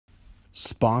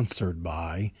Sponsored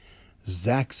by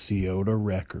Zaxiota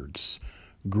Records.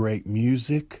 Great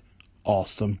music,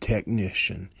 awesome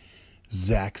technician.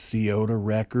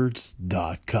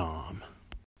 ZaxiotaRecords.com.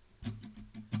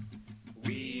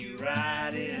 We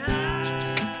ride it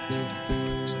high,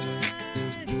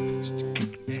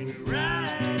 and we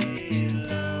ride it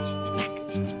low,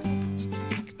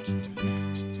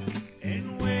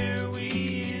 and where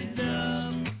we end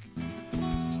up,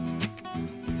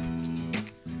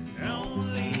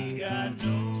 only God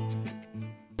knows.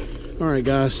 All right,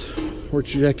 guys, we're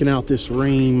checking out this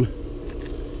Rheem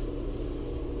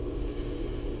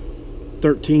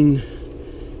 13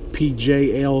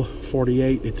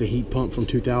 PJL48. It's a heat pump from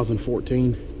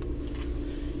 2014.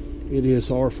 It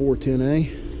is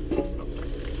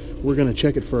R410A. We're going to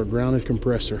check it for a grounded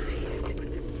compressor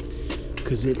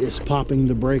because it is popping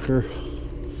the breaker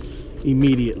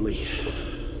immediately.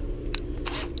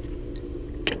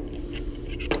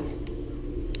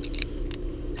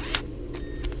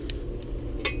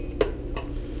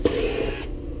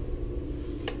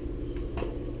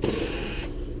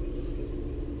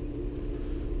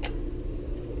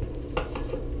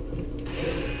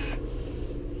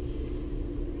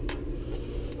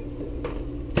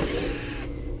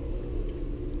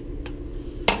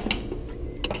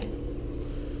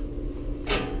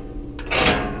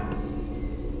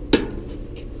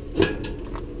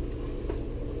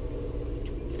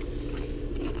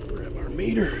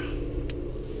 Meter.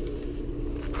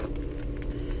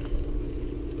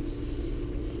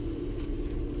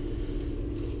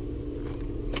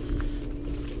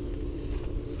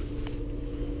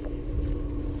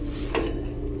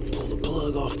 Pull the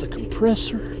plug off the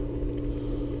compressor.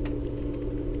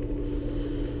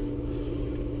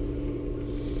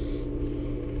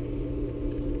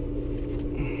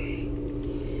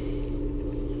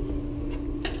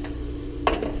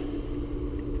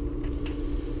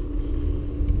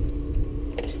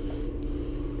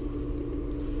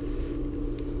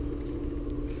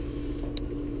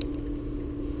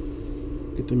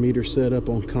 Get the meter set up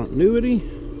on continuity.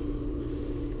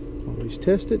 Always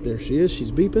test it. There she is. She's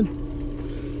beeping.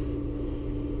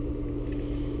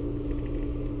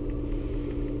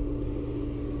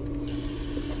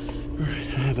 All right,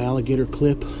 I have alligator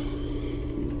clip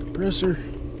on the compressor.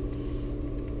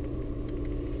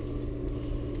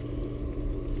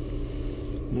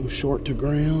 No short to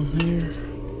ground there.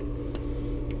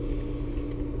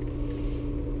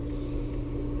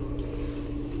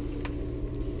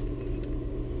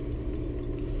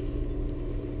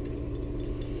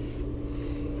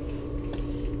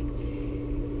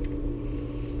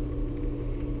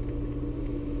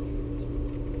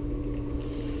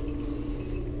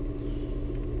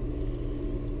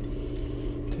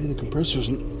 The compressor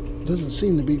doesn't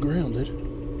seem to be grounded.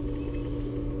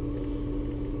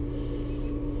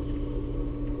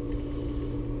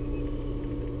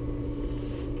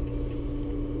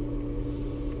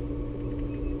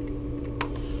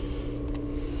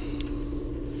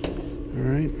 All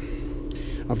right,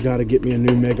 I've got to get me a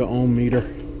new mega ohm meter.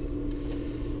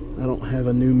 I don't have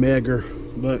a new Megger,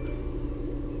 but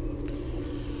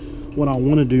what I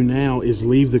want to do now is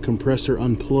leave the compressor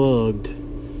unplugged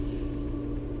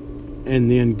and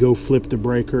then go flip the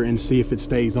breaker and see if it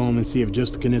stays on and see if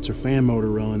just the condenser fan motor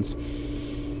runs.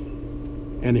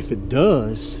 And if it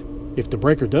does, if the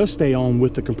breaker does stay on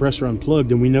with the compressor unplugged,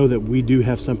 then we know that we do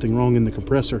have something wrong in the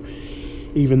compressor.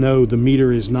 Even though the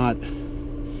meter is not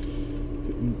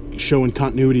showing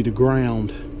continuity to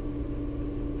ground,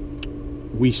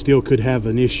 we still could have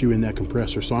an issue in that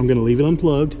compressor. So I'm going to leave it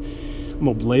unplugged. I'm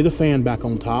going to lay the fan back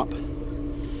on top,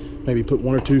 maybe put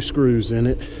 1 or 2 screws in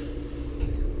it,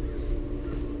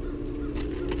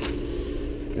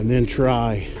 and then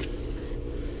try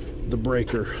the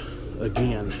breaker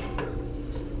again.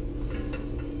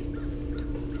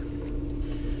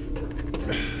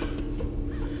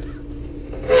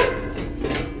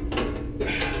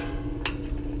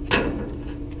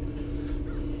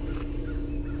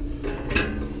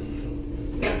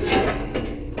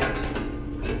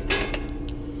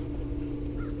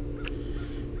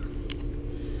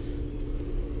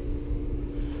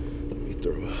 Let me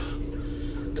throw a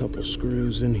couple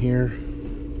screws in here.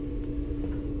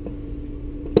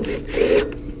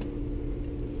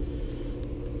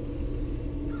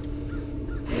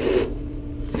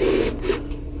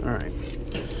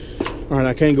 All right,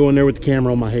 I can't go in there with the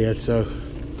camera on my head, so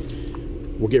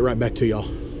we'll get right back to y'all.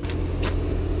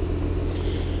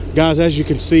 Guys, as you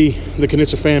can see, the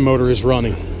condenser fan motor is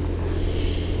running.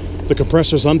 The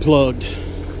compressor's unplugged,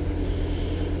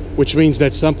 which means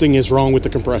that something is wrong with the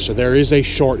compressor. There is a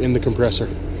short in the compressor.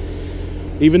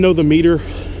 Even though the meter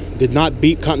did not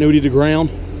beat continuity to ground.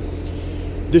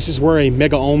 This is where a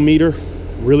mega ohm meter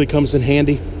really comes in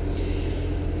handy.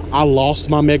 I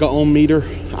lost my mega ohm meter.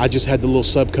 I just had the little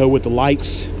subco with the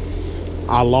lights.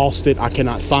 I lost it. I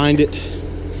cannot find it.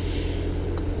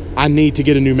 I need to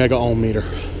get a new mega ohm meter.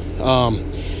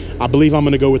 I believe I'm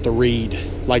going to go with the Reed,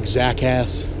 like Zach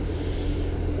has.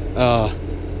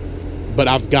 But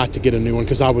I've got to get a new one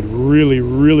because I would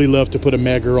really love to put a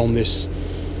megger on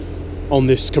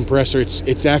this compressor.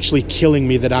 It's actually killing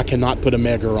me that I cannot put a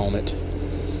megger on it.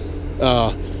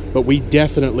 But we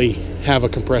definitely have a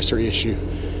compressor issue,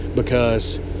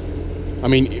 because I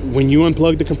mean, when you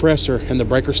unplug the compressor and the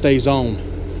breaker stays on,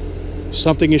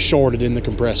 something is shorted in the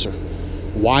compressor.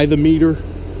 Why the meter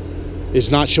is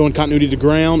not showing continuity to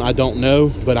ground, I don't know,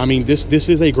 but I mean, this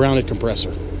is a grounded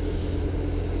compressor.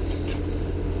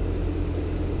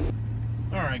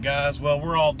 All right, guys, well,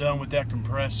 we're all done with that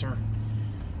compressor.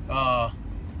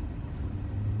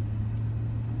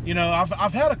 You know,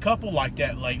 I've had a couple like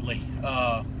that lately.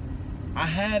 I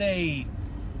had I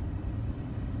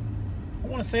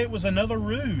want to say it was another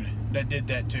Rude that did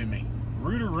that to me.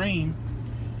 Rude or Ream.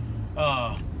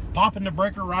 Popping the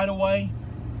breaker right away.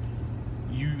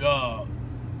 You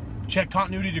check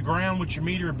continuity to ground with your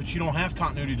meter, but you don't have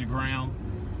continuity to ground.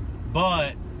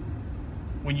 But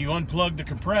when you unplug the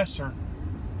compressor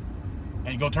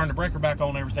and go turn the breaker back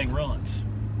on, everything runs.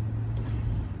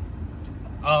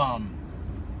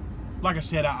 Like I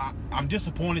said, I'm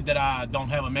disappointed that I don't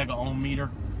have a mega ohm meter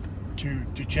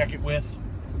to check it with.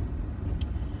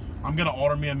 I'm gonna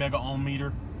order me a mega ohm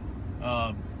meter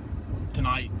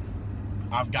tonight.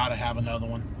 I've got to have another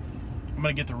one. I'm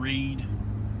gonna get the Reed,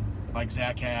 like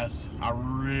Zach has. I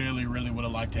really would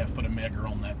have liked to have put a megger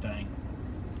on that thing.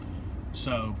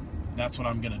 So that's what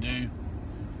I'm gonna do.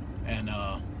 And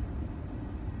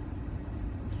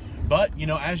but you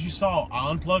know, as you saw, I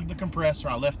unplugged the compressor.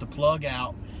 I left the plug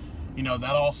out. You know,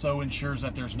 that also ensures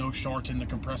that there's no shorts in the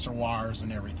compressor wires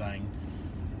and everything,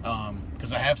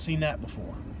 because I have seen that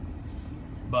before.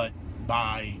 But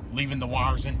by leaving the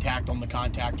wires intact on the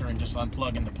contactor and just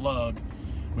unplugging the plug,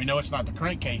 we know it's not the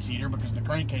crankcase heater, because the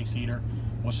crankcase heater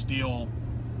was still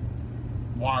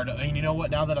wired up. And you know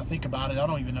what, now that I think about it, I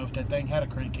don't even know if that thing had a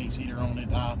crankcase heater on it.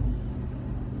 I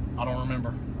don't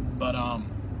remember. But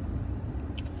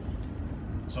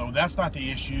so that's not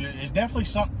the issue. There's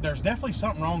definitely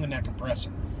something wrong in that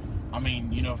compressor. I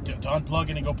mean, you know, to unplug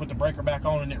it and go put the breaker back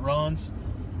on and it runs,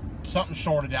 something's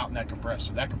shorted out in that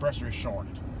compressor. That compressor is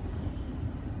shorted.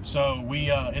 So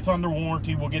it's under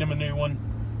warranty. We'll get him a new one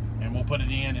and we'll put it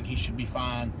in and he should be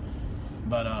fine.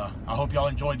 But I hope y'all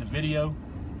enjoyed the video,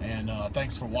 and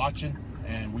thanks for watching,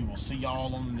 and we will see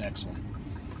y'all on the next one.